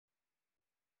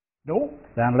No?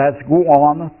 Then let's go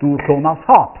on to Thomas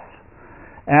Hobbes.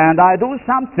 And I do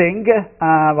something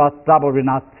what probably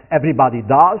not everybody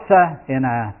does in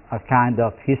a kind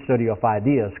of history of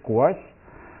ideas course.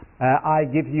 I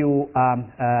give you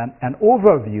an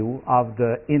overview of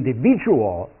the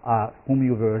individual whom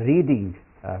you were reading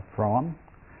from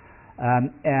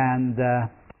and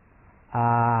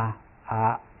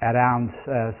around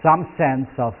some sense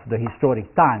of the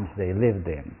historic times they lived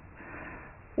in.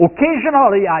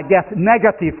 Occasionally I get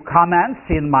negative comments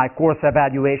in my course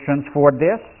evaluations for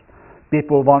this.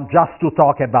 People want just to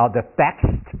talk about the text,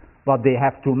 what they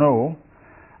have to know.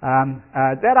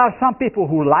 There are some people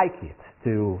who like it,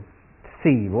 to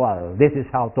see, well, this is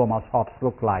how Thomas Hobbes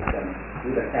looked like and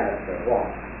who the character was.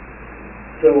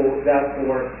 So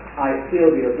therefore I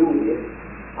still will do this.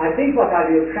 I think what I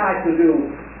will try to do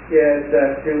is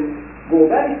to go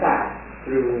very fast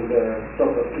through the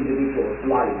sort of individual's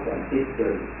life and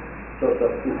history, sort of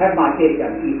to have my cake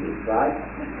and eat it, right?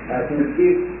 To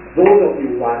give those of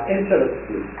you who are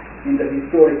interested in the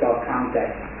historical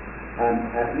context,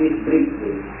 at least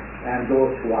briefly, and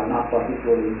those who are not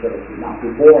particularly interested, not to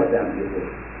bore them with it,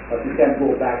 but you can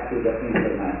go back to the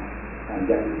internet and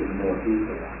get it in more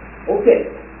detail. Okay,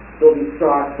 so we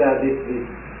start this with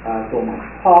Thomas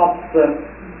Hobbes.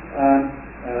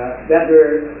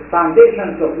 Whether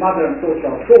foundations of modern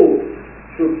social thought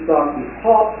should start with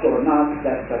Hobbes or not,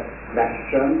 that's a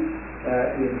question.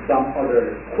 In some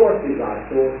other courses I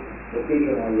taught,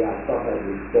 occasionally I started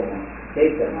with Thomas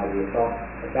Bacon. I will talk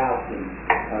about him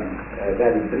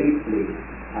very briefly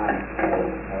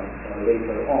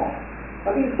later on.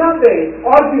 But in some ways,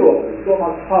 arguably,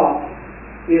 Thomas Hobbes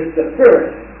is the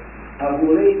first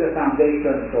who laid the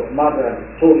foundations of modern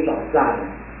social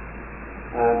science.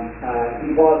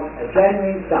 He was a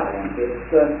genuine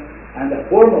scientist and a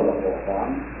formidable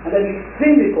one, and an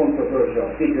extremely controversial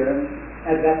figure,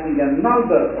 addressing a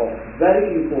number of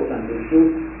very important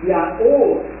issues. We are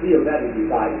all still very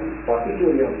divided,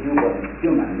 particularly on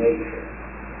human nature.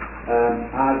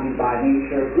 Are we by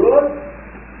nature good,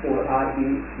 or are we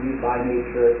by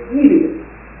nature evil?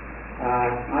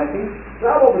 I think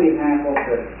probably half of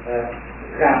the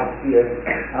crowd here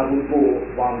would go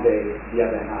one day, the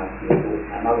other half will go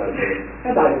another day,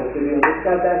 and I hope we will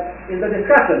discuss that in the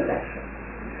discussion section.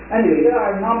 Anyway, there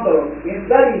are a number of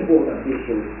very important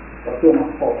issues that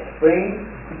Thomas Hobbes framed,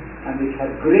 and which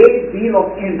had great deal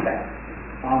of impact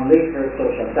on later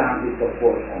social scientists, of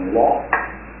course, on Locke,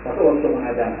 but also on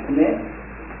Adam Smith,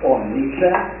 on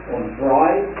Nietzsche, on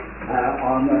Freud,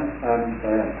 on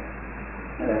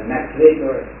Max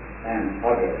Weber, and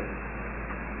others.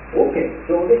 Okay,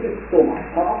 so this is Thomas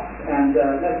Hobbes, and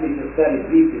let me just very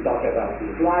briefly talk about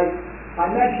his life.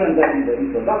 I mentioned that in the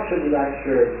introductory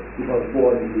lecture he was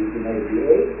born in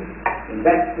 1888 in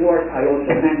Westport. I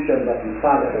also mentioned that his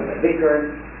father was a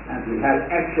vicar, and he had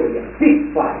actually a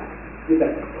big fight with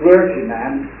a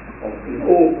clergyman in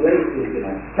all places in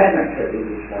a cemetery,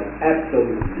 which was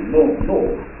absolutely no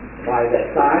by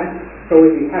that time. So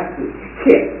he had to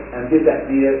skip and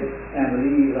disappear and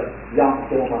leave young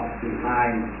Thomas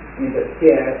behind in the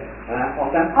care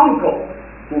of an uncle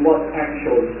who was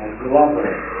actually a glover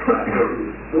for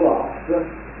his gloves,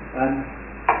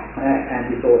 and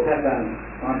it all happened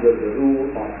under the rule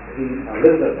of Queen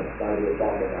Elizabeth. I will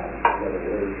talk about it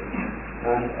later.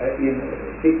 And in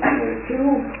 1602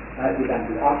 he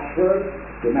went to Oxford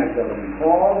to Magdalen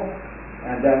Hall,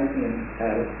 and then in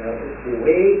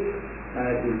 1808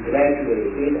 he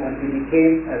graduated and he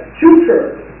became a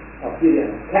tutor of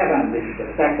William Cavendish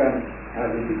II,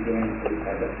 who became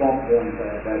at some point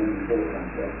a very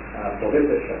important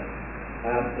politician.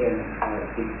 In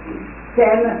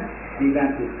 1610 he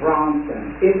went to France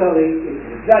and Italy. It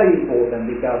is very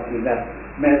important because he met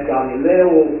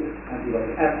Galileo, and he was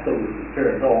absolutely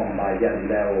turned on by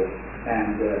Galileo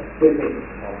and physics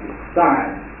of his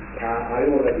time. I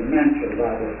already mentioned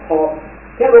that Hobbes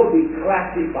cannot be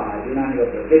classified in any of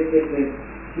the disciplines.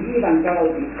 He even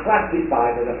cannot be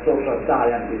classified as a social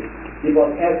scientist. He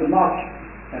was as much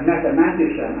a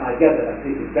mathematician, I gather a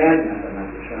pretty bad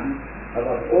mathematician,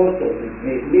 but also he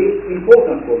made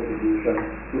important contributions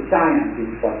to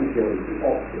sciences, particularly to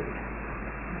optics.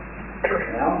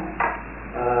 Well,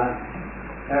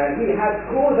 he had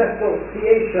close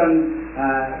association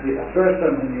with a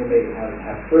person whom you may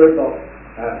have heard of,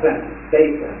 Francis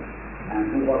Bacon. And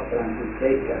who was Francis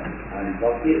Bacon, and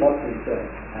what his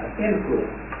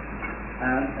influence.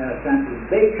 Francis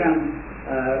Bacon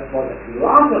was a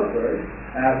philosopher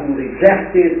who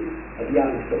rejected the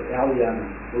Aristotelian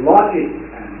logic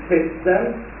and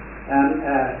system,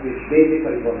 which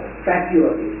basically was a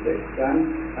speculative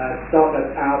system, started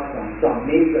out from some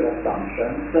major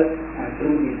assumptions and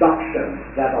through deduction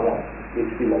developed this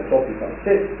philosophical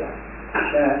system.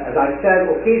 As I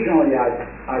said, occasionally I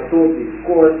taught this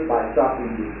course by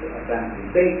starting with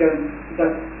Bacon,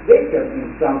 because Bacon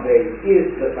in some ways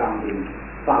is the founding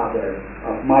father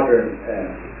of modern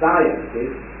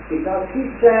sciences, because he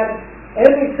said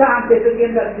every scientific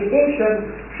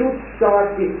investigation should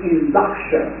start with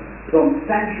induction from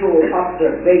sensual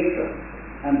observation,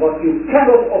 and what you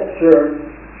cannot observe,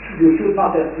 you should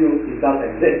not assume it does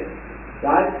exist.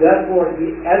 Right? Therefore,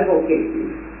 he advocated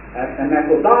a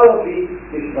methodology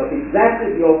which was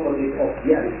exactly the opposite of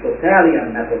the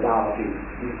Aristotelian methodology,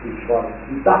 which was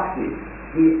deductive.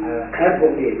 He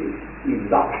advocated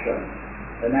induction.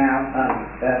 Now,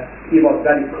 he was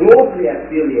very closely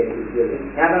affiliated with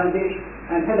William Cavendish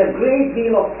and had a great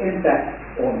deal of impact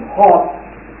on Hobbes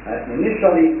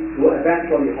initially, to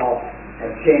eventually Hobbes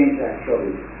had changed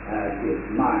actually his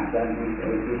mind. And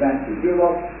he went to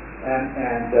Europe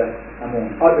and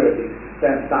among other things,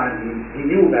 spent time, he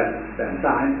knew that he spent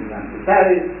time, he went to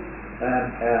Paris,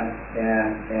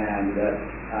 and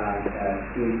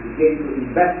he began to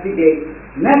investigate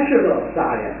natural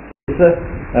science.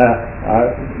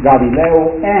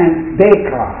 Galileo and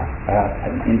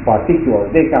Descartes, in particular.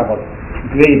 Descartes was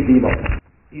a great deal of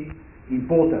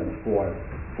importance for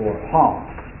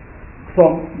Hobbes.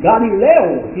 From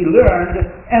Galileo, he learned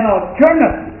an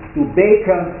alternative to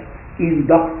Bacon's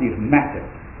inductive method.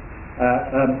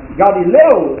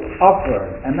 Galileo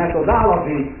offered a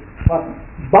methodology that,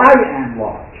 by and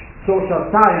large,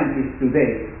 social scientists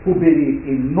today who believe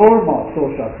in normal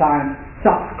social science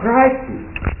subscribe to.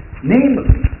 Namely,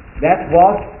 that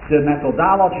was the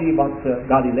methodology what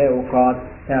Galileo called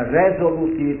a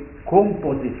resolutive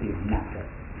compositive method.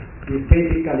 It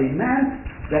basically meant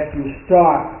that you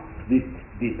start with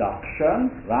deduction,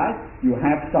 right? You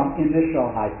have some initial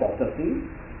hypotheses,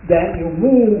 then you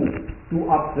move to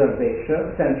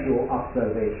observation, sensual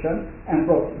observation, and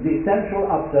from the sensual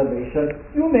observation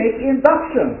you make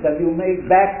inductions, and you make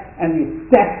back and you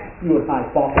test your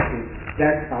hypothesis.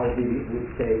 That's how we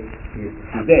would say it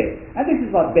today. And this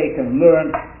is what Bacon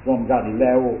learned from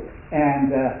Galileo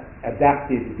and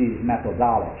adapted this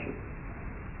methodology.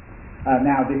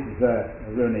 Now this is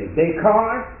René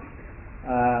Descartes,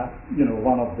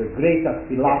 one of the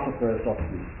greatest philosophers of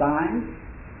his time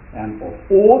and of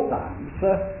all times.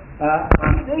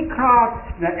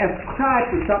 Descartes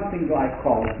ascribed to something like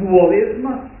called dualism,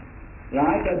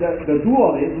 right? The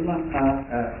dualism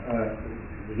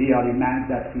really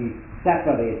meant that he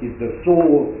separated the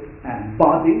soul and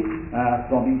body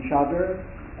from each other,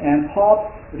 and Hobbes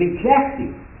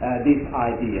rejected this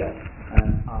idea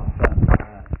of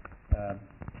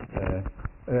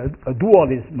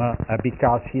dualism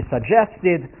because he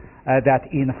suggested that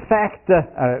in fact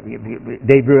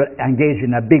they were engaged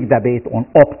in a big debate on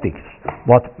optics,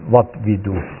 what we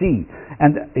do see,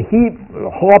 and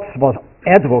Hobbes was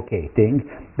advocating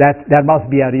that there must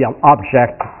be a real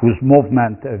object whose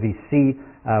movement we see,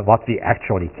 what we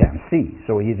actually can see.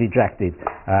 So he rejected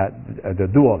the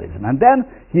dualism, and then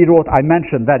he wrote, I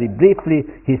mentioned very briefly,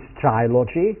 his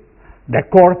trilogy, the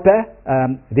Corpe,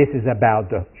 this is about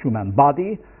the human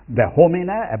body, the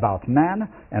Homine, about man,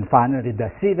 and finally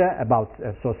the Sive, about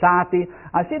society.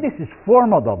 I say this is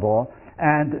formidable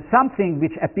and something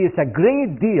which appeals a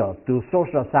great deal to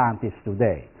social scientists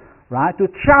today, right? To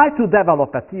try to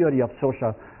develop a theory of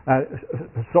social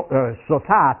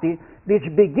society which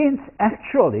begins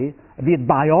actually with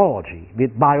biology,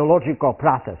 with biological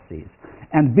processes,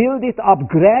 and build it up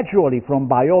gradually from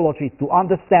biology to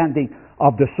understanding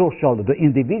of the social, the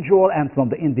individual, and from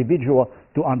the individual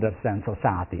to understand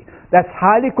society. That's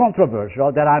highly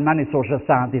controversial. There are many social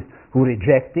scientists who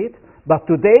reject it, but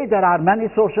today there are many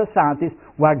social scientists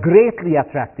who are greatly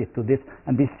attracted to this,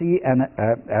 and we see a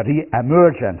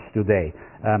re-emergence today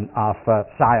of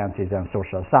sciences and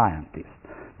social scientists.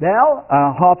 Well,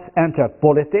 Hobbes entered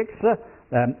politics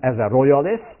as a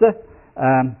royalist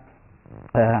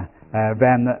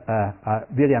when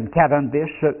William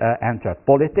Cavendish entered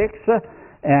politics,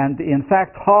 and in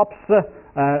fact Hobbes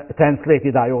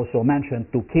translated, I also mentioned,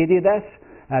 Thucydides,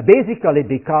 basically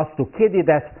because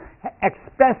Thucydides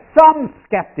expressed some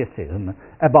skepticism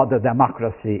about the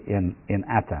democracy in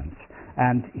Athens,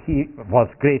 and he was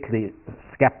greatly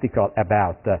skeptical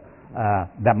about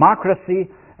democracy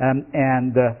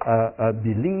and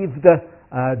believed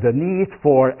the need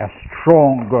for a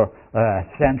strong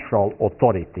central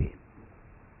authority.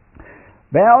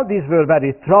 Well, these were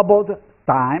very troubled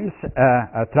times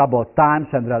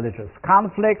and religious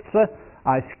conflicts.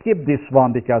 I skipped this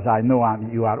one because I know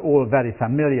you are all very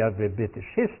familiar with British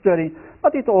history,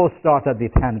 but it all started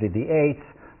with Henry VIII,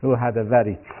 who had a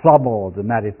very troubled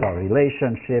marital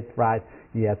relationship, right?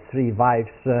 He had 3 wives,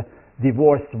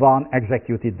 divorced one,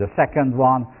 executed the second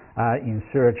one in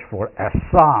search for a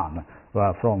son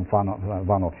from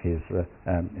one of his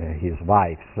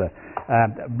wives.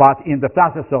 But in the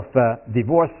process of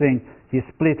divorcing, he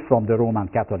split from the Roman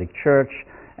Catholic Church,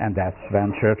 and that's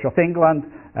when Church of England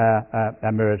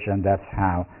emerged, and that's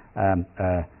how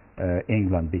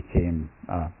England became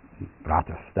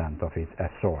Protestant of its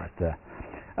sort.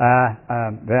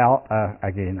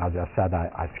 Again, as I said,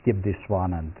 I skipped this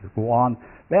one and go on.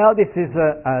 Well, this is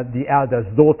the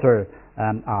eldest daughter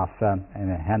of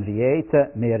Henry VIII,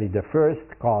 Mary I,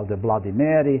 called the Bloody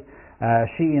Mary.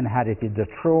 She inherited the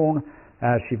throne.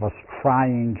 She was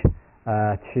trying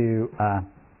to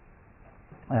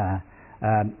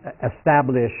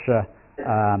establish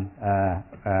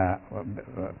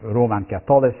Roman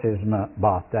Catholicism,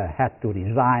 but had to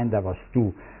resign. There was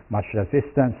too much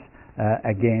resistance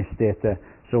against it,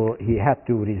 so he had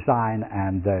to resign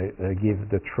and give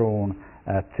the throne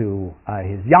to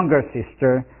his younger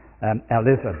sister,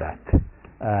 Elizabeth.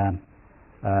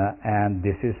 And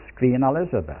this is Queen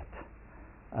Elizabeth.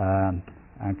 And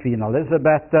Queen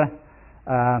Elizabeth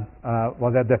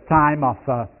was at the time of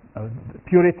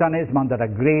Puritanism, under a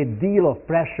great deal of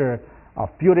pressure of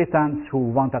Puritans who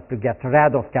wanted to get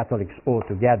rid of Catholics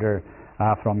altogether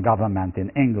from government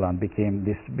in England.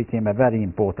 This became a very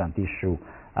important issue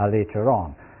later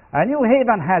on. New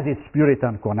Haven has its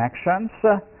Puritan connections.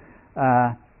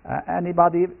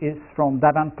 Anybody is from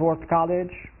Devonport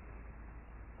College?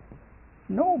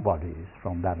 Nobody is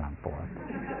from Devonport.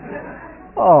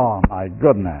 Oh my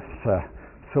goodness.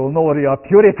 So no real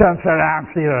Puritans around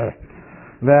here.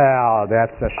 Well,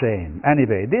 that's a shame.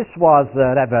 Anyway, this was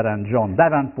Reverend John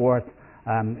Devonport.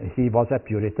 He was a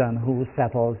Puritan who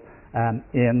settled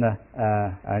in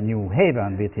New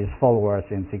Haven with his followers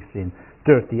in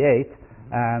 1638,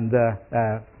 and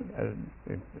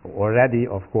already,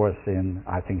 of course, in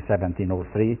I think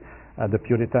 1703, the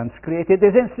Puritans created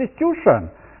this institution,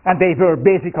 and they were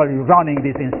basically running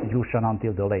this institution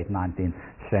until the late 19th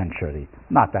century.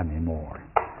 Not anymore.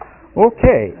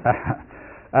 Okay.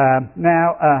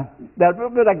 Now, there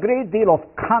were a great deal of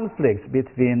conflicts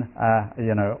between,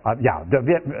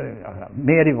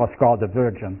 Mary was called the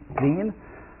Virgin Queen.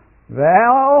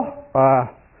 Well,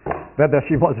 whether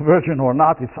she was virgin or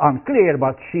not, it's unclear,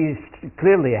 but she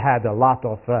clearly had a lot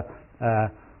of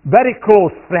very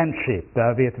close friendship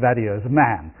with various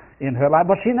men in her life,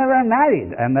 but she never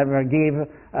married and never gave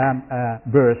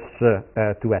birth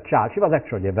to a child. She was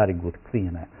actually a very good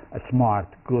queen, a smart,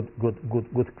 good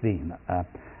queen,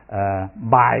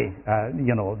 by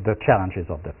the challenges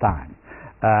of the time.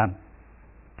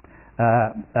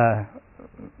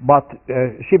 But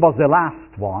she was the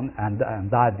last one and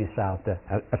died without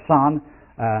a son,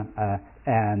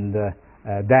 and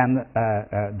then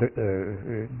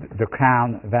the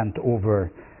crown went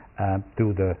over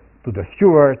to the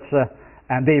Stuarts,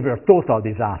 and they were total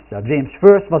disaster. James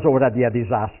I was already a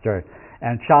disaster,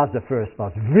 and Charles I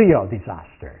was real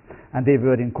disaster. And they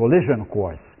were in collision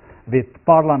course with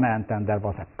Parliament, and there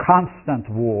was a constant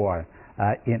war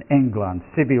in England,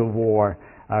 civil war,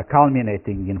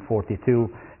 culminating in 42,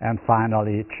 and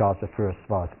finally Charles I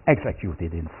was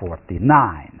executed in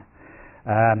 49.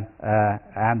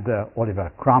 And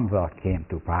Oliver Cromwell came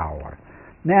to power.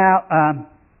 Now,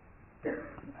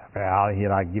 well,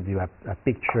 here I give you a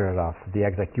picture of the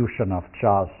execution of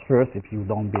Charles I. If you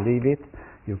don't believe it,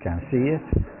 you can see it.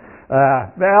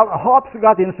 Well, Hobbes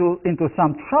got into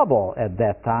some trouble at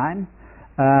that time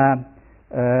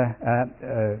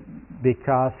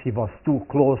because he was too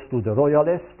close to the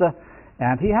Royalists,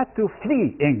 and he had to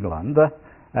flee England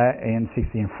in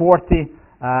 1640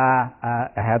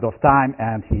 ahead of time,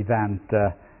 and he went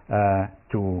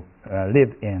to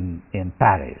live in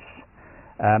Paris.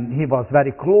 He was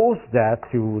very close there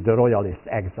to the Royalist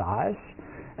exiles,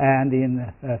 and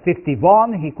in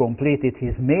 51 he completed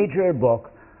his major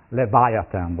book,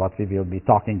 Leviathan, what we will be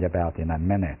talking about in a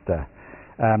minute.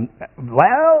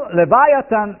 Well,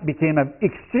 Leviathan became an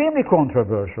extremely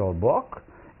controversial book.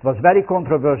 It was very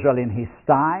controversial in his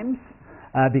times,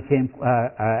 became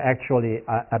actually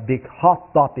a big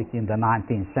hot topic in the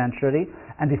 19th century,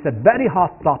 and it's a very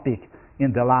hot topic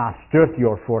in the last 30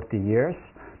 or 40 years,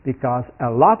 because a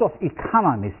lot of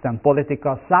economists and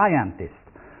political scientists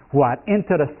who are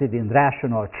interested in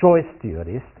rational choice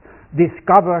theorists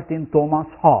discovered in Thomas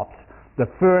Hobbes the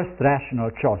first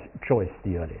rational choice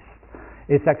theorist.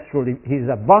 It's actually, he's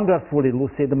a wonderfully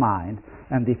lucid mind,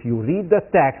 and if you read the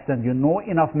text and you know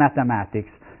enough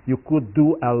mathematics, you could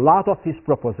do a lot of his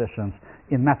propositions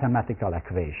in mathematical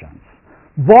equations.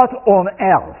 What on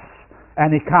earth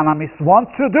an economist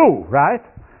wants to do, right?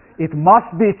 It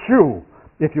must be true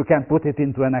if you can put it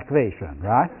into an equation,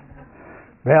 right?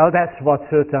 Well, that's what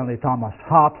certainly Thomas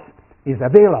Hobbes is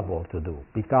available to do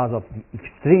because of the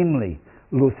extremely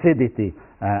lucidity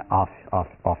of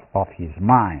his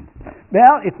mind.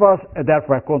 Well, it was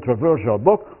therefore a controversial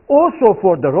book, also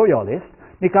for the royalists,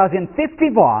 because in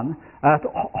 51,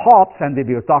 Hobbes, and we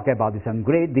will talk about this in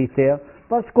great detail,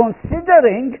 was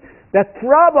considering that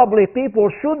probably people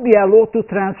should be allowed to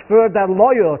transfer their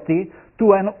loyalty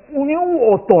to a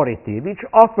new authority which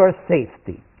offers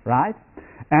safety, right?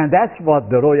 And that's what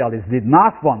the royalists did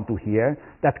not want to hear,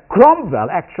 that Cromwell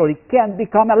actually can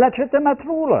become a legitimate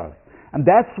ruler. And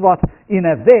that's what, in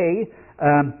a way,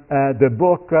 the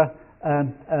book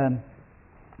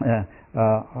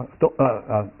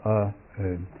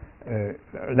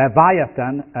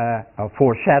Leviathan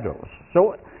foreshadows.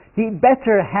 So he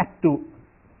better had to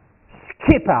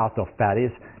skip out of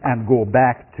Paris and go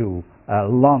back to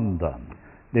London.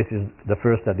 This is the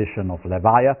first edition of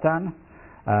Leviathan,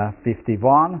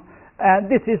 51. And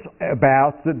this is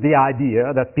about the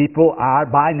idea that people are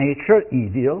by nature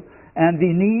evil, and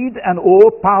we need an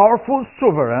all-powerful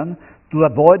sovereign to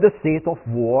avoid the state of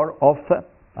war of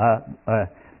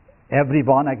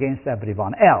everyone against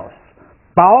everyone else.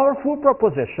 Powerful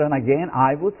proposition, again,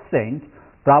 I would think,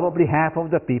 probably half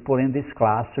of the people in this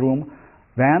classroom,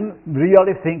 when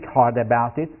really think hard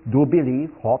about it, do believe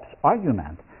Hobbes'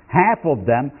 argument. Half of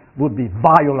them would be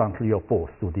violently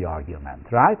opposed to the argument,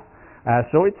 right?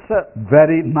 So it's a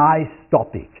very nice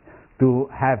topic to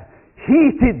have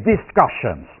heated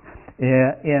discussions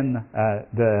in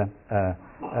the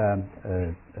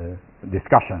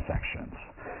discussion sections.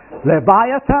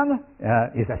 Leviathan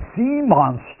is a sea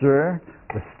monster,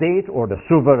 the state or the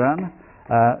sovereign.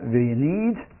 We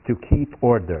need to keep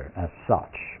order as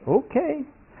such. Okay.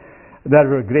 There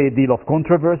were a great deal of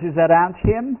controversies around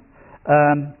him.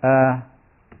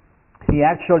 He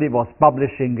actually was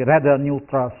publishing rather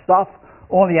neutral stuff,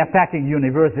 only attacking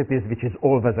universities, which is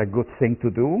always a good thing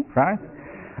to do, right?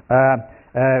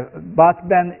 But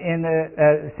then in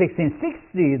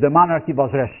 1660, the monarchy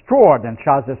was restored, and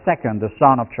Charles II, the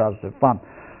son of Charles I,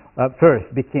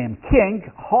 first became king.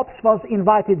 Hobbes was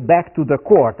invited back to the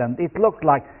court, and it looked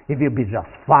like he will be just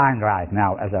fine right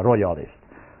now as a royalist.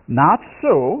 Not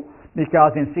so,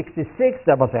 because in 66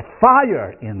 there was a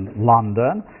fire in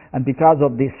London, and because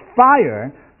of this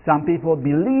fire, some people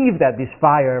believed that this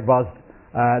fire was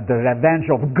the revenge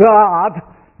of God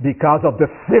because of the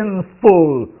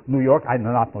sinful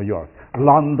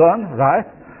London, right?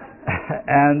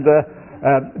 And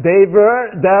they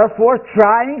were therefore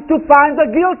trying to find the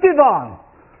guilty one.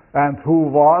 And who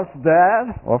was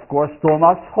there? Of course,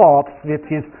 Thomas Hobbes with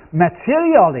his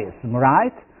materialism,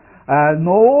 right?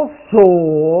 No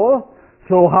soul.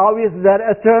 So how is that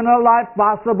eternal life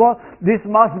possible? This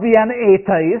must be an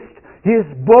atheist. His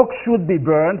book should be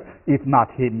burned, if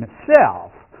not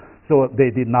himself. So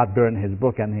they did not burn his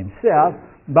book and himself,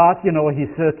 but he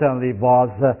certainly was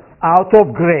out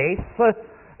of grace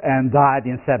and died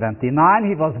in 79.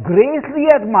 He was greatly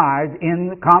admired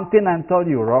in continental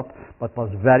Europe, but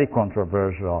was very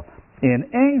controversial in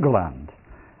England.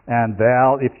 And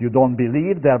well, if you don't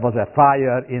believe there was a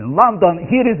fire in London,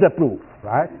 here is the proof,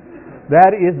 right?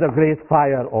 There is the Great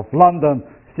Fire of London,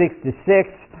 66,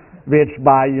 which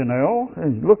by,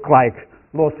 looked like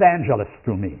Los Angeles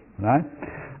to me, right?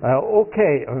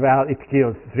 Okay, well, it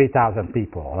killed 3,000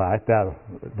 people, right?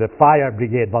 The fire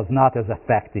brigade was not as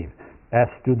effective as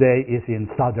today is in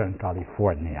Southern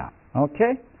California,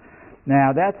 okay?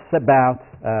 Now, that's about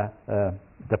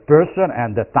the person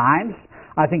and the times.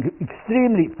 I think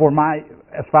extremely,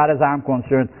 as far as I'm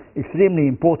concerned, extremely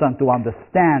important to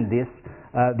understand this,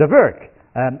 the work,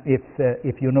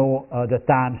 if you know the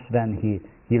times when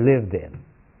he lived in.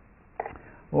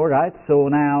 All right, so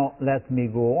now let me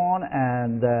go on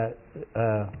and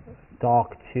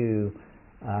talk to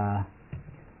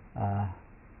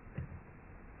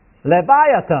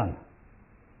Leviathan.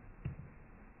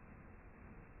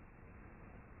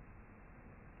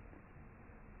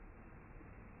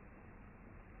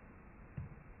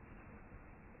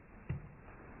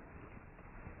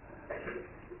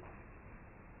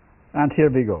 And here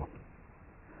we go.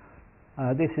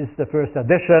 This is the first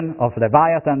edition of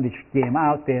Leviathan, which came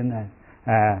out in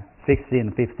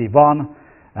 1651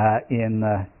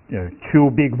 in two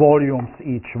big volumes.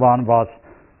 Each one was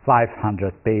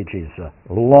 500 pages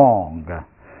long.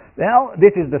 Well,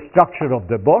 this is the structure of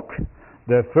the book.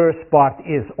 The first part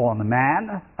is on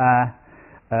man.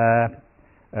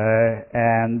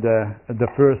 And the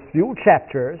first few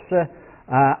chapters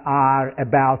are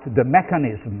about the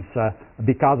mechanisms.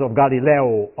 Because of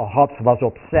Galileo, Hobbes was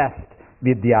obsessed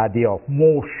with the idea of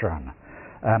motion.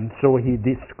 So he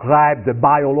described the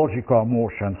biological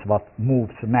motions, what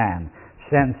moves man,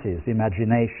 senses,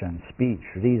 imagination, speech,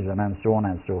 reason, and so on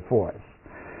and so forth.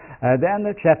 Then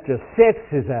chapter 6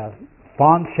 is a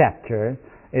fun chapter.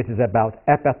 It is about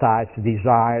appetites,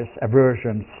 desires,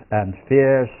 aversions, and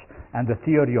fears, and the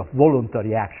theory of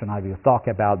voluntary action. I will talk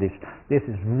about this. This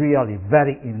is really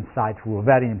very insightful,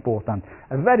 very important,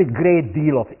 a very great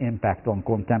deal of impact on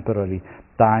contemporary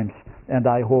times, and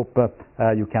I hope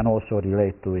you can also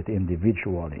relate to it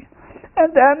individually.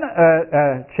 And then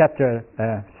chapter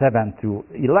 7 to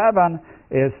 11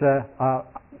 is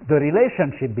the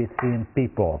relationship between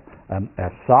people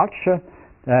as such,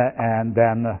 and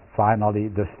then finally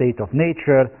the state of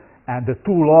nature and the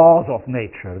two laws of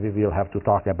nature. We will have to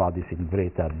talk about this in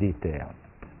greater detail.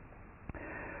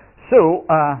 So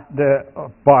the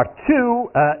part 2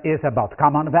 is about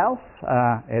Commonwealth.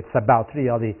 It's about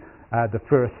really the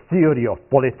first theory of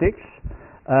politics,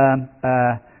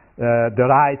 the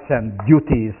rights and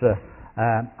duties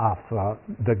of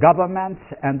the governments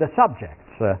and the subjects.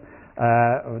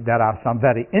 There are some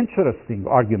very interesting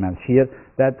arguments here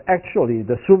that actually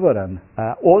the sovereign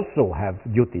also have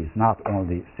duties, not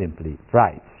only simply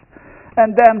rights.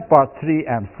 And then part 3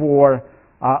 and 4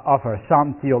 offer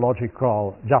some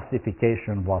theological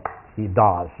justification what he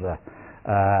does.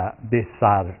 These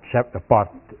are part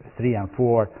 3 and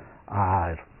 4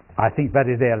 are, I think,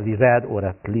 very rarely read, or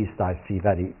at least I see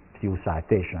very few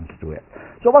citations to it.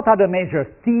 So what are the major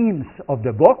themes of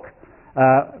the book?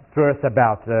 First,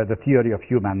 about the theory of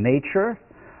human nature.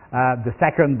 The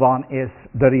second one is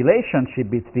the relationship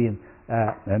between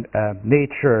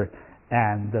nature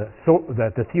and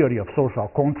the theory of social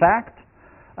contract.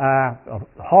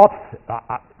 Hobbes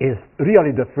is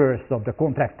really the first of the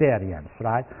contractarians,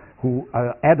 right, who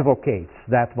advocates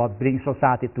that what brings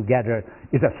society together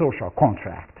is a social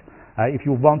contract. If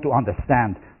you want to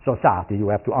understand society, you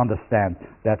have to understand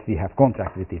that we have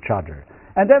contract with each other.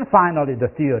 And then finally the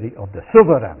theory of the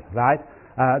sovereign, right?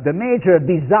 The major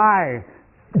desire,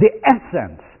 the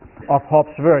essence of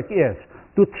Hobbes' work is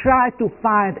to try to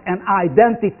find an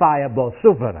identifiable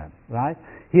sovereign, right?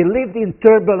 He lived in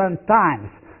turbulent times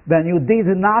when you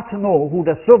did not know who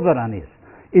the sovereign is.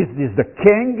 Is this the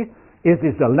king? Is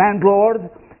this the landlord?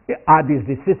 Are these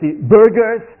the city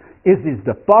burghers? Is this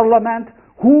the parliament?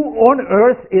 Who on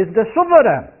earth is the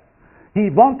sovereign? He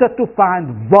wanted to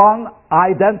find one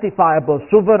identifiable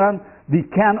sovereign. We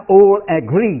can all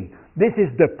agree this is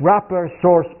the proper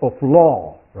source of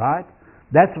law, right?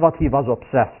 That's what he was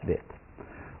obsessed with.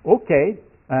 Okay,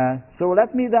 so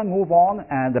let me then move on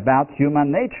and about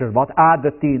human nature. What are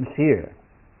the themes here?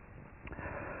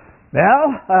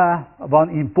 Well, one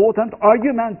important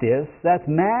argument is that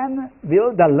man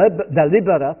will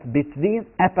deliberate between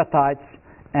appetites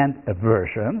and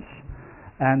aversions,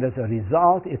 and as a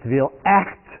result it will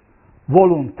act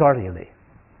voluntarily.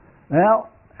 Well,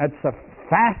 it's a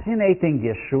fascinating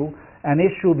issue, an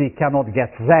issue we cannot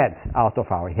get rid out of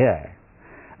our hair.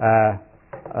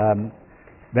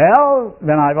 Well,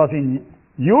 when I was in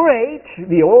your age,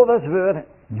 we always were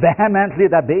vehemently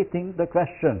debating the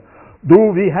question, do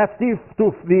we have to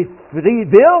be free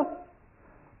will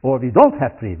or we don't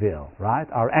have free will, right?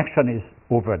 Our action is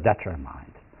overdetermined.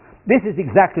 This is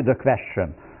exactly the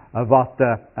question of what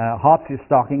Hobbes is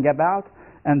talking about,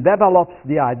 and develops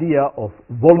the idea of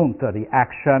voluntary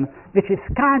action, which is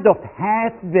kind of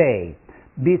halfway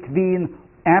between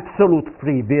absolute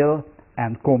free will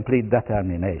and complete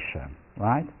determination,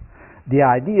 right? The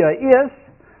idea is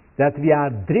that we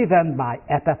are driven by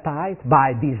appetite,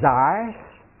 by desires.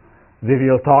 We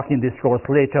will talk in this course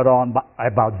later on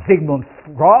about Sigmund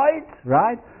Freud,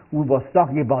 right, who was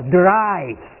talking about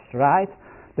drives, right?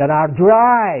 There are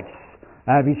drives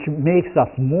which makes us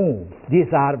move.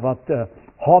 These are what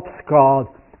Hobbes called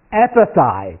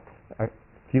appetite a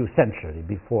few centuries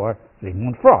before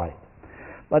Sigmund Freud.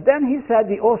 But then he said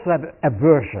we also have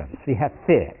aversions, we have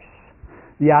fears.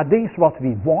 We are doing what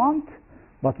we want,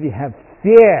 but we have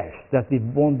fears that we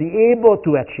won't be able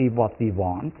to achieve what we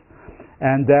want,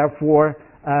 and therefore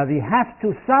we have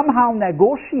to somehow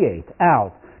negotiate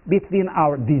out between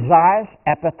our desires,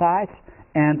 appetites,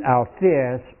 and our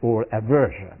fears or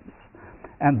aversions.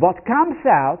 And what comes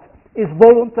out is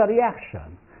voluntary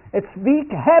action. We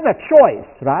have a choice,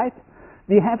 right?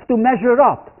 We have to measure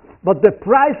up what the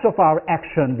price of our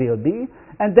action will be,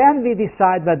 and then we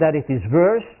decide whether it is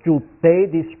worth to pay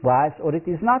this price or it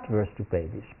is not worth to pay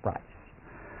this price.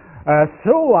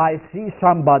 So I see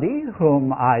somebody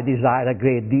whom I desire a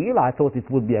great deal. I thought it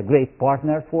would be a great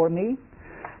partner for me.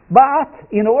 But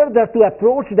in order to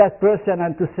approach that person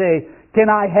and to say, can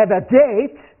I have a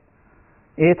date,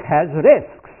 it has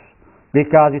risks.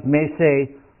 Because it may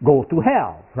say, go to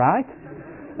hell, right?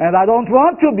 And I don't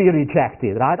want to be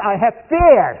rejected, right? I have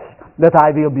fears that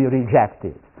I will be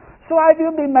rejected. So I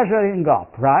will be measuring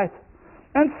up, right?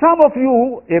 And some of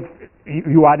you, if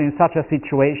you are in such a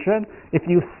situation, if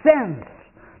you sense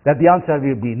that the answer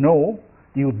will be no,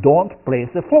 you don't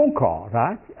place a phone call,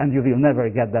 right? And you will never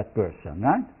get that person,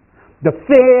 right? The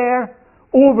fear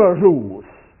overrules,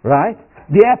 right?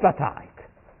 The appetite.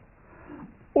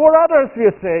 Or others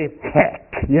will say,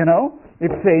 heck, you know,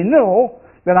 if say no,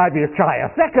 then I will try a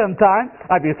second time,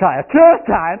 I will try a third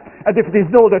time, and if it is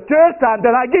no the third time,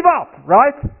 then I give up,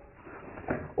 right?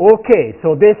 Okay,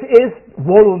 so this is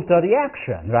voluntary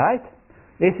action, right?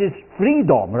 This is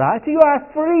freedom, right? You are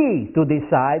free to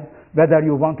decide whether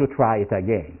you want to try it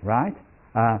again, right?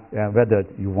 Whether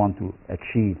you want to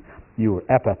achieve your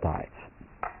appetites.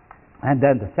 And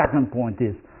then the second point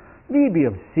is, we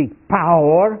will seek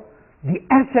power. The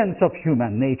essence of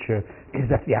human nature is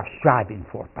that we are striving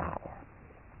for power.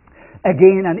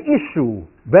 Again, an issue,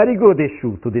 very good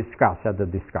issue to discuss at the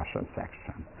discussion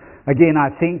section. Again, I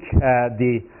think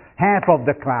the half of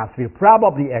the class will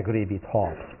probably agree with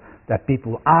Hobbes that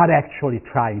people are actually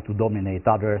trying to dominate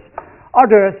others.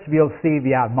 Others will see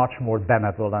we are much more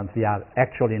benevolent, we are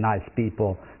actually nice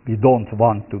people, we don't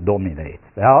want to dominate.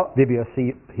 Well, we will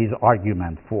see his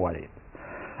argument for it.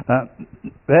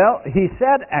 Well, he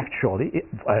said actually,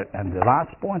 and the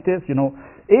last point is, you know,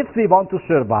 if we want to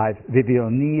survive, we will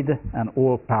need an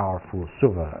all-powerful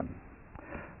sovereign.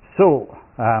 So,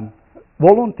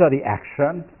 voluntary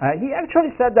action, he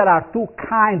actually said there are two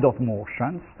kinds of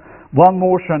motions. One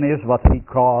motion is what he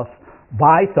calls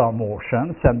vital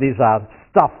motions, and these are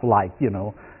stuff like, you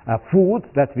know, food,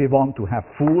 that we want to have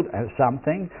food and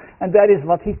something. And that is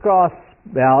what he calls,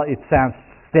 well, it sounds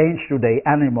strange today,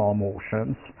 animal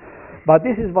motions. But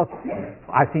this is what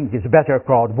I think is better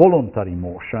called voluntary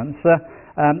motions,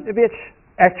 which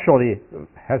actually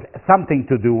has something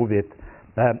to do with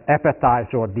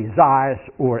appetites or desires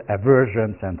or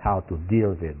aversions and how to deal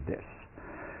with this.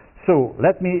 So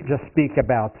let me just speak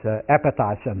about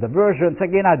appetites and aversions.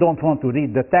 Again, I don't want to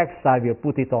read the text. I will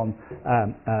put it on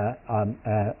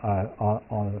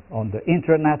the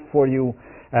internet for you.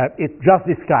 It just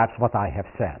describes what I have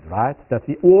said, right? That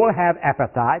we all have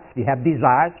appetites, we have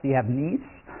desires, we have needs,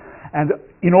 and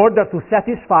in order to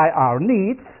satisfy our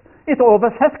needs, it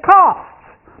always has costs.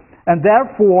 And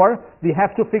therefore, we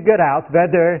have to figure out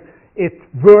whether it's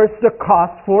worth the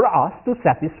cost for us to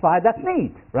satisfy that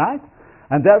need, right?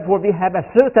 And therefore, we have a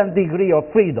certain degree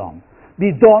of freedom.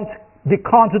 We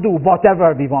can't do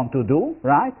whatever we want to do,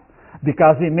 right?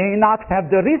 Because we may not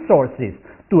have the resources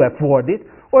to afford it,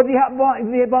 or we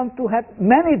want to have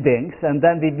many things, and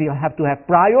then we will have to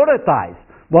prioritize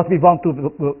what we want to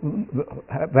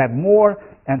have more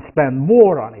and spend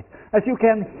more on it. As you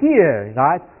can hear,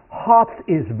 right, Hobbes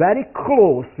is very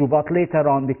close to what later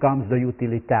on becomes the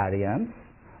utilitarians,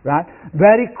 right?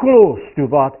 Very close to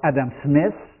what Adam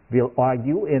Smith will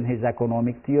argue in his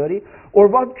economic theory, or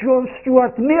what John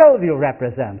Stuart Mill will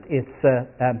represent in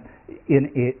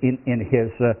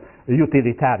his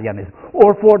utilitarianism,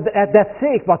 or at that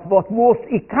sake what most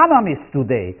economists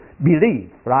today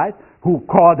believe, right, who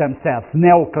call themselves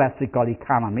neoclassical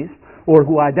economists, or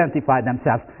who identify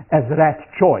themselves as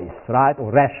choice, right,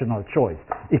 or rational choice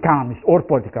economists, or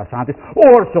political scientists,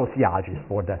 or sociologists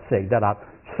for that sake. There are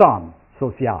some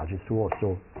sociologists who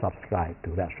also subscribe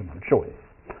to rational choice.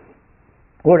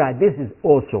 All right, this is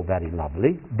also very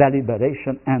lovely,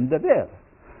 deliberation and the will.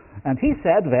 And he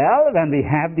said, well, when we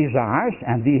have desires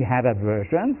and we have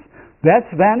aversions, that's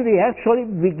when we actually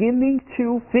beginning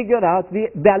to figure out, we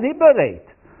deliberate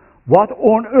what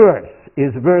on earth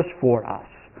is worse for us.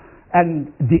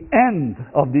 And the end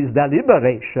of this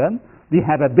deliberation, we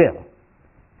have a will.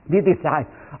 We decide,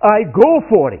 I go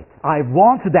for it, I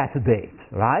want that date,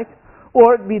 right?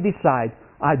 Or we decide,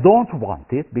 I don't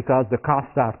want it because the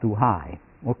costs are too high,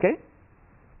 okay?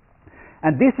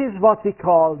 And this is what we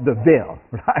call the will,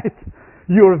 right?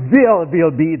 Your will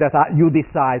be that you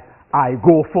decide, I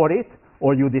go for it,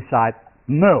 or you decide,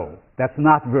 no, that's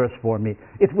not worth for me.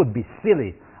 It would be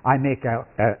silly. I make a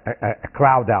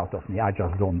crowd out of me. I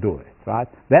just don't do it, right?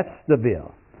 That's the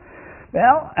will.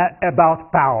 Well,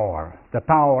 about power. The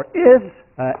power is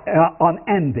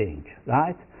unending,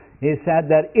 right? He said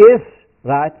there is,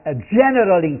 right, a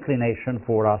general inclination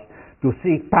for us to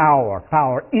seek power,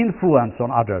 influence on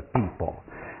other people.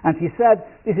 And he said,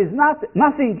 this is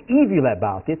nothing evil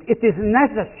about it. It is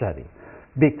necessary,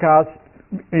 because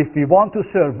if we want to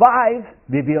survive,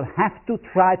 we will have to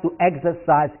try to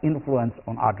exercise influence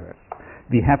on others.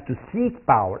 We have to seek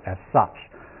power as such.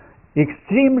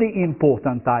 Extremely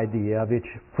important idea, which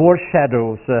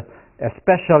foreshadows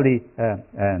especially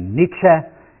Nietzsche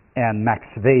and Max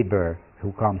Weber,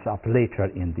 who comes up later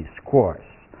in this course.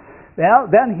 Well,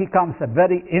 then he comes a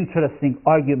very interesting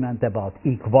argument about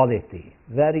equality,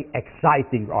 very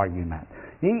exciting argument.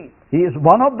 He is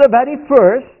one of the very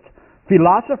first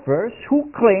philosophers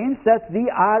who claims that we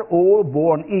are all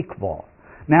born equal.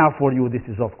 Now, for you, this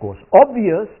is of course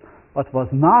obvious, but was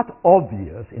not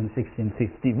obvious in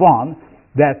 1651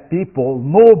 that people,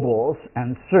 nobles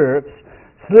and serfs,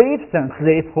 slaves and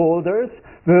slaveholders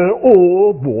were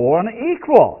all born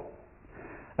equal.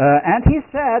 And he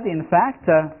said, in fact,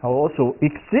 also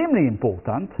extremely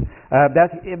important,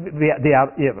 that they are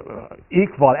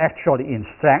equal actually in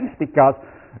strength, because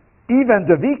even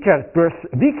the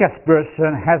weakest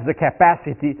person has the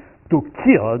capacity to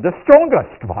kill the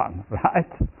strongest one, right?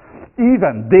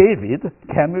 Even David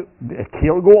can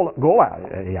kill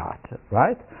Goliath,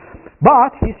 right?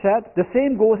 But he said the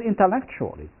same goes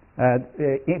intellectually.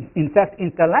 In fact,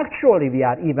 intellectually we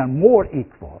are even more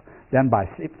equal than by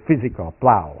physical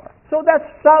power. So that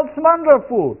sounds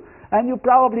wonderful, and you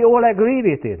probably all agree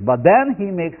with it. But then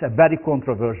he makes a very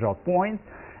controversial point,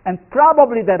 and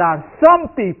probably there are some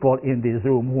people in this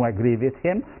room who agree with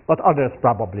him, but others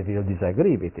probably will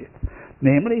disagree with it.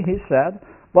 Namely, he said,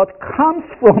 what comes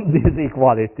from this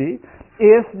equality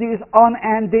is this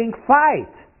unending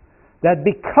fight, that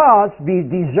because we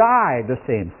desire the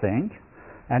same thing,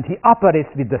 and he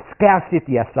operates with the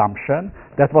scarcity assumption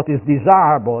that what is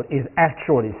desirable is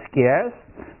actually scarce,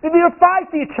 we will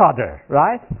fight each other,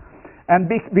 right?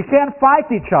 And we can fight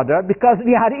each other because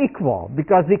we are equal,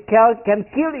 because we can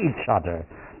kill each other.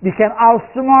 We can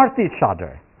outsmart each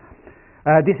other.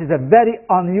 This is a very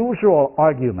unusual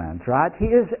argument, right? He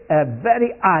is a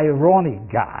very ironic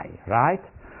guy, right?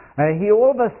 He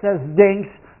always says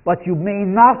things what you may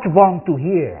not want to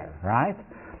hear, right?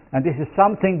 And this is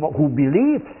something who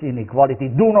believes in equality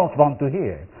do not want to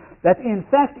hear. That in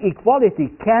fact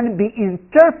equality can be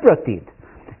interpreted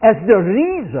as the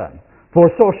reason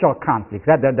for social conflict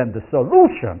rather than the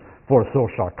solution for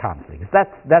social conflicts.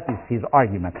 That is his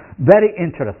argument. Very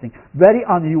interesting, very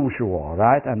unusual,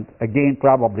 right? And again,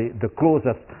 probably the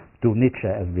closest to Nietzsche,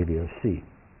 as we will see.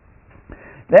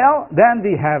 Well, then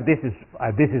we have, this is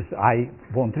I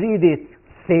won't read it,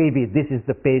 save it. This is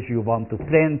the page you want to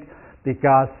print,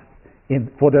 because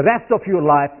for the rest of your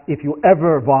life, if you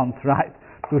ever want, right,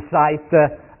 to cite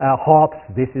Hobbes,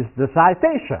 this is the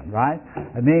citation, right?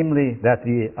 Namely, that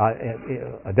we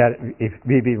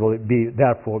will be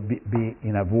therefore be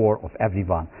in a war of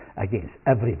everyone against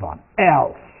everyone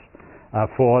else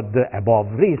for the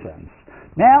above reasons.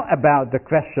 Now, about the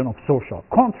question of social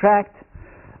contract.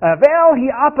 Well, he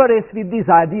operates with this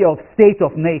idea of state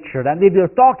of nature, and we will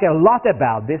talk a lot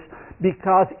about this,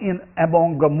 because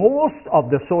among most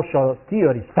of the social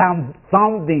theories,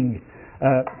 founding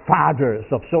fathers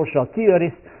of social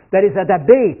theories, there is a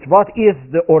debate what is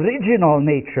the original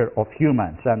nature of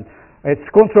humans, and it's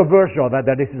controversial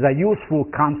whether this is a useful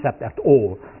concept at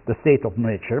all, the state of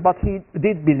nature, but he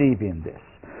did believe in this.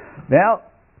 Well,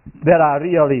 there are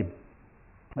really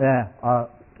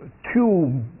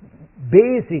two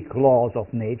basic laws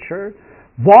of nature.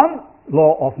 One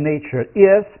law of nature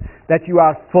is that you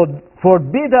are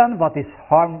forbidden what is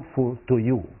harmful to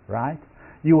you, right?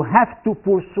 You have to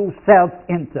pursue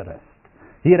self-interest.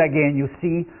 Here again you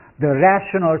see the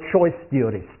rational choice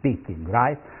theory speaking,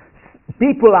 right?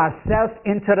 People are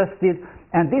self-interested,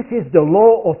 and this is the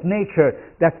law of nature,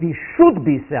 that we should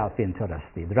be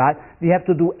self-interested, right? We have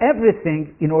to do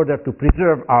everything in order to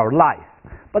preserve our life.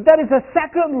 But there is a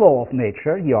second law of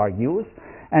nature, he argues,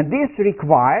 and this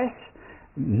requires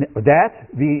that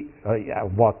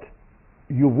what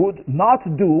you would not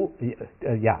do,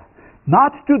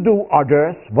 not to do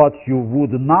others what you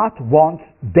would not want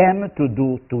them to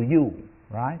do to you,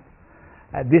 right?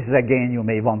 This is again, you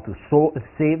may want to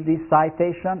save this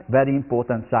citation, very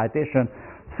important citation,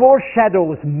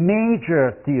 foreshadows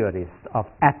major theorists of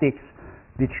ethics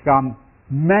which come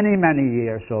many, many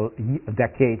years or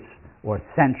decades or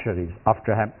centuries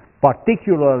after him,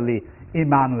 particularly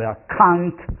Immanuel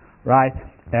Kant, right,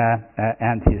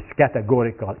 and his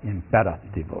categorical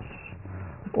imperativos.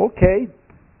 Okay.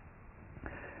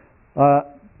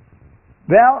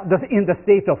 Well, in the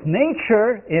state of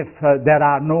nature, if there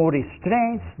are no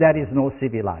restraints, there is no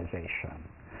civilization.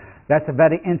 That's a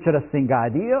very interesting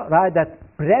idea, right?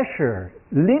 That pressure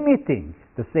limiting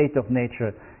the state of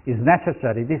nature is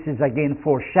necessary. This is again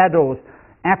foreshadows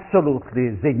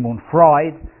absolutely Sigmund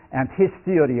Freud and his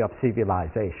theory of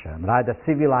civilization, right? That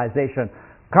civilization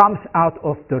comes out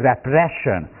of the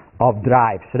repression of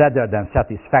drives rather than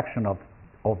satisfaction of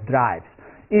drives.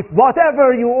 If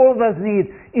whatever you always need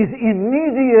is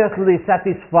immediately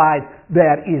satisfied,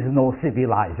 there is no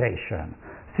civilization.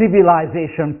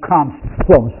 Civilization comes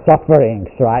from sufferings,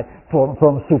 right?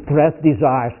 From suppressed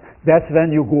desires. That's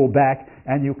when you go back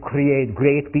and you create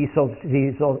great pieces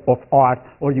of art,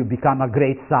 or you become a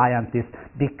great scientist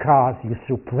because you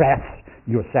suppress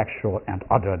your sexual and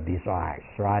other desires,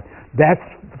 right? That's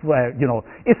where,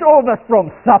 it's always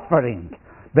from suffering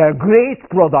where great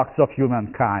products of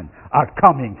humankind are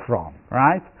coming from,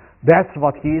 right? That's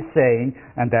what he's saying,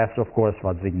 and that's, of course,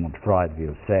 what Sigmund Freud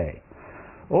will say.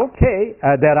 Okay,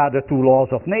 there are the two laws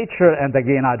of nature, and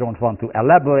again, I don't want to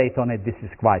elaborate on it. This is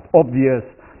quite obvious.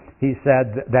 He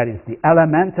said there is the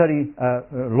elementary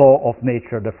law of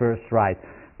nature, the first right,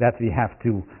 that we have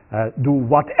to do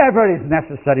whatever is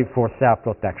necessary for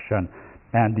self-protection,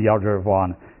 and the other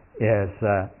one is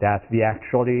that we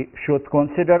actually should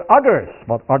consider others,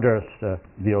 what others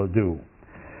will do.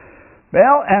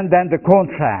 Well, and then the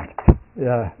contract.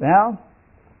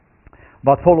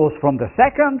 What follows from the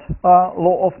second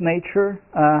law of nature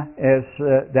is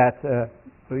that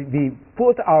we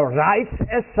put our rights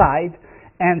aside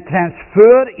and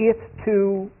transfer it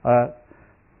to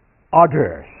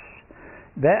others.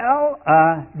 Well,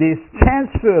 this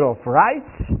transfer of rights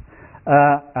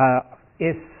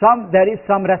there is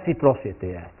some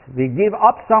reciprocity. We give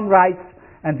up some rights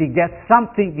and we get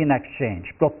something in exchange,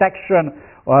 protection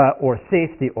or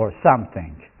safety or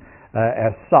something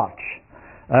as such.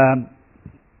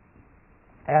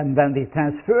 And when we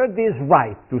transfer this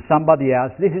right to somebody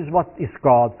else, this is what is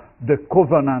called the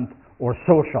covenant or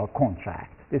social contract.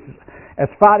 This is, as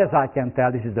far as I can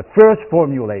tell, this is the first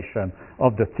formulation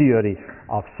of the theory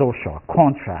of social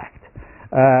contract.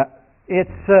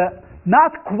 It's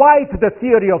not quite the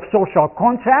theory of social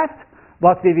contract,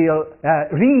 but we will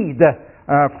read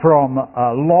from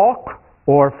Locke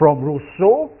or from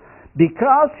Rousseau,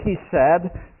 because he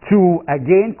said two,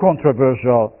 again,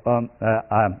 controversial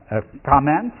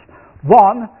comments.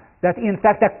 One, that in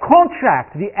fact a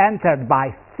contract we entered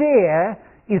by fear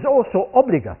is also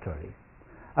obligatory.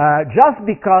 Just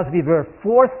because we were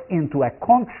forced into a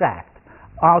contract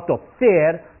out of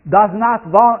fear does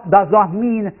not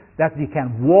mean that we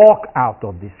can walk out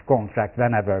of this contract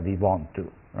whenever we want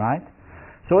to, right?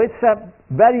 So it's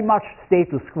very much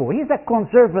status quo. He's a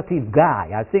conservative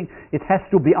guy. I think it has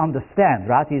to be understood,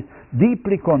 right? He's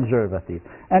deeply conservative.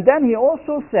 And then he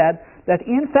also said that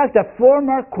in fact a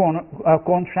former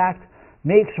contract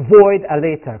makes void a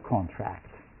later contract.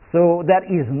 So there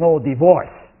is no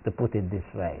divorce, to put it this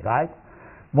way, right?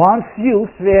 Once you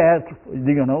swear,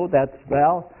 that,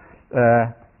 well,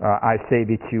 I stay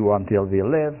with you until we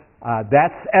live,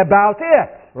 that's about it,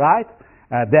 right?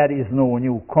 There is no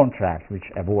new contract which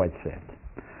avoids it.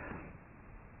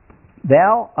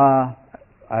 Well,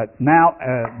 now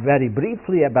very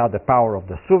briefly about the power of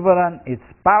the sovereign. Its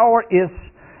power is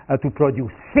to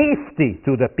produce safety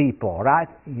to the people, right?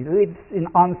 He lives in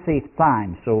unsafe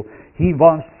times, so he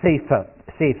wants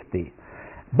safety.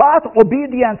 But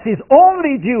obedience is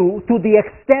only due to the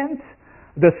extent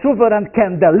the sovereign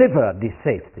can deliver this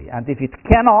safety. And if it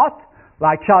cannot,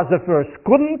 like Charles I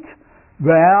couldn't,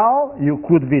 well, you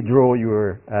could withdraw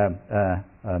your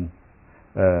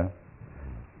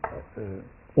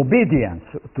obedience,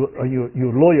 to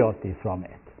your loyalty from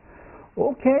it.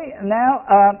 Okay, now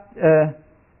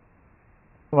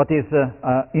what is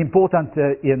important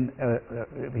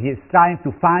he's trying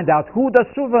to find out who the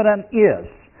sovereign is.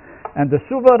 And the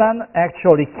sovereign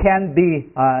actually can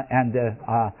be,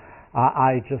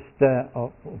 I just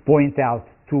point out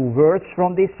two words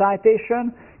from this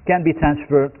citation, can be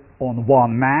transferred on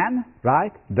one man,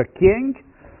 right, the king,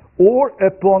 or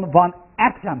upon one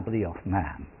assembly of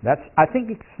men. That's, I think,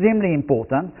 extremely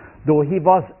important, though he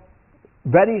was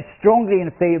very strongly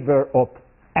in favor of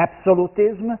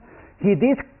absolutism. He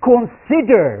did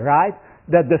consider, right,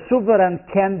 that the sovereign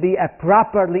can be a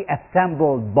properly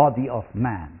assembled body of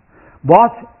men.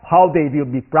 But how they will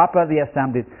be properly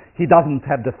assembled, he doesn't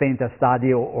have the faintest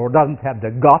idea or doesn't have the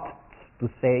guts to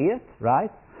say it,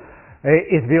 right?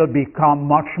 It will become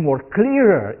much more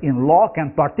clearer in Locke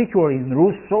and particularly in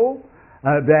Rousseau,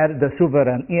 where the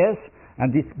sovereign is,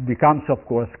 and this becomes, of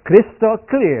course, crystal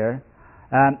clear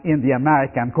in the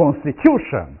American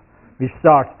Constitution, which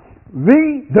starts,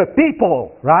 "We the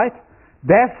people," right?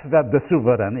 That's what the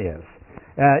sovereign is.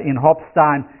 In Hobbes'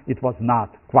 time, it was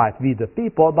not quite "we the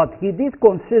people," but he did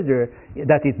consider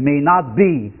that it may not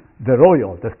be the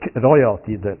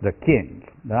royalty, the king,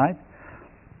 right?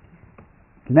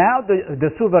 Now the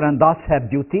sovereign does have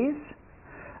duties.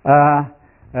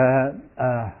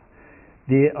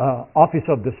 The office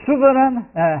of the sovereign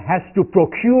has to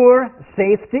procure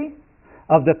safety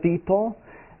of the people.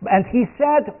 And he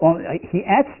said, he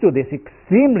adds to this,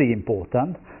 extremely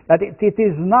important, that it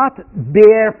is not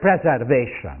bare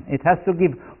preservation. It has to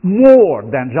give more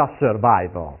than just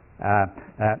survival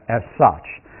as such.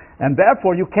 And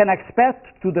therefore you can expect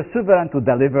to the sovereign to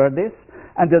deliver this,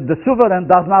 and if the sovereign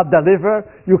does not deliver,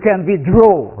 you can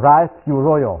withdraw, right, your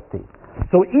royalty.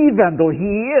 So even though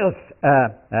he is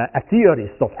a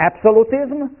theorist of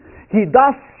absolutism, he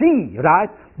does see, right,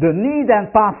 the need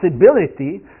and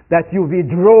possibility that you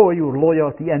withdraw your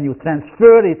loyalty and you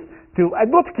transfer it to a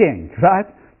good king, right,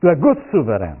 to a good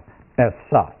sovereign as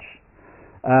such.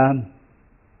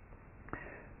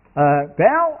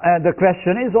 The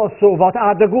question is also, what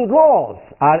are the good laws?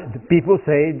 People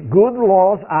say good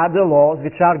laws are the laws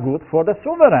which are good for the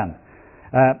sovereign.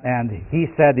 And he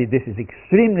said this is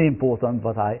extremely important,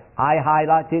 but I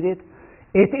highlighted it.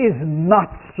 It is not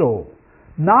so.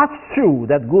 Not true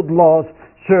that good laws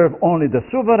serve only the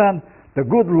sovereign. The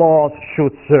good laws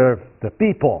should serve the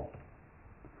people.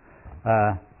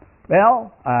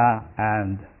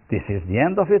 And this is the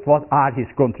end of it. What are his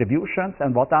contributions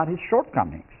and what are his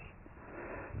shortcomings?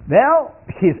 Well,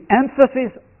 his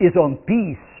emphasis is on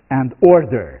peace and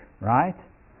order, right?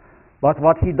 But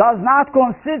what he does not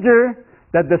consider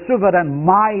that the sovereign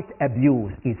might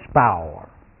abuse its power.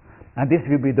 And this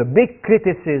will be the big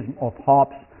criticism of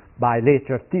Hobbes by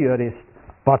later theorists,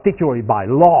 particularly by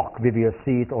Locke. We will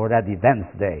see it already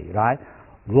Wednesday, right?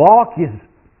 Locke is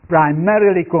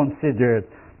primarily considered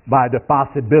by the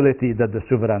possibility that the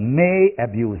sovereign may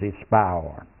abuse its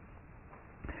power.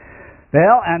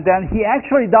 Well, and then he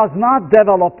actually does not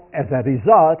develop as a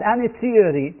result any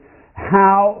theory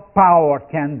how power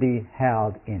can be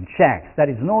held in checks. There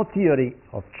is no theory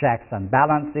of checks and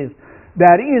balances.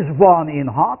 There is one in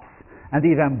Hobbes, and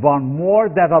even one more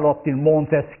developed in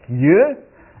Montesquieu,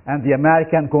 and the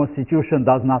American Constitution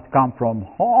does not come from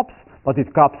Hobbes, but it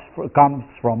comes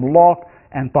from Locke,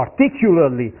 and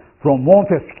particularly from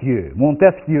Montesquieu.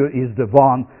 Montesquieu is the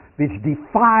one which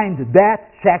defined that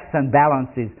checks and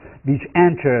balances which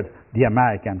entered the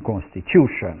American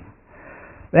Constitution.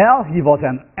 Well, he was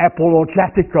an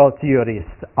apologetical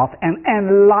theorist of an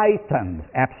enlightened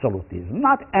absolutism,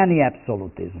 not any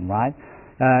absolutism, right?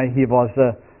 He was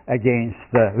against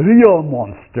real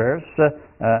monsters,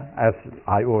 as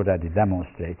I already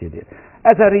demonstrated it.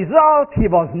 As a result, he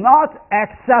was not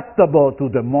acceptable to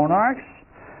the monarchs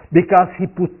because he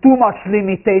put too much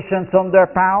limitations on their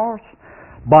powers,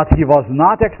 but he was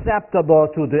not acceptable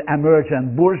to the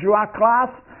emergent bourgeois class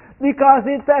because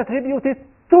it attributed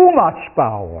too much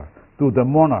power to the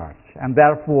monarch. And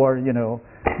therefore,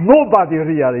 nobody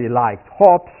really liked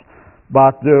Hobbes,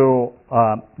 but though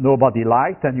nobody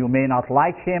liked, and you may not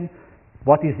like him,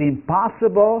 what is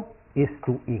impossible is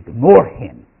to ignore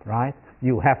him, right?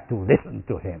 You have to listen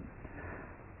to him.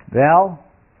 Well,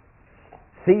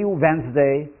 see you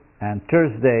Wednesday and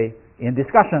Thursday in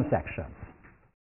discussion section.